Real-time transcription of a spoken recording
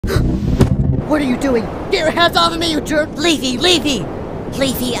What are you doing? Get your hands off of me, you jerk! Leafy!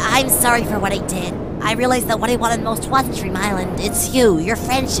 Leafy, I'm sorry for what I did. I realized that what I wanted most wasn't Dream Island. It's you, your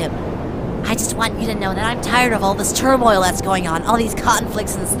friendship. I just want you to know that I'm tired of all this turmoil that's going on, all these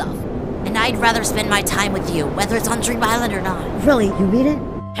conflicts and stuff. And I'd rather spend my time with you, whether it's on Dream Island or not. Really, you mean it?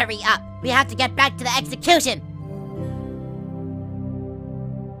 Hurry up! We have to get back to the execution!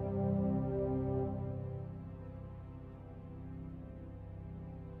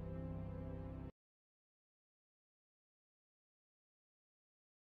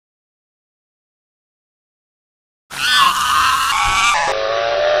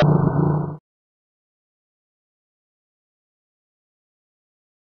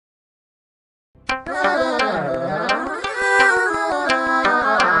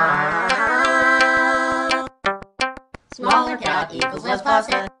 Smaller cat equals less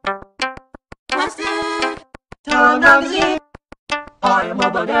plastic. Plastic! Time magazine! I am a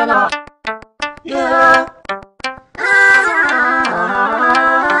banana! Yeah!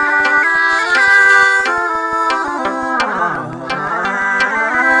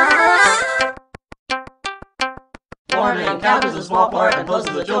 Warning, cat is a small part and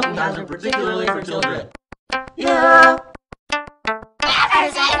poses a joking hazard, particularly for children. Yeah!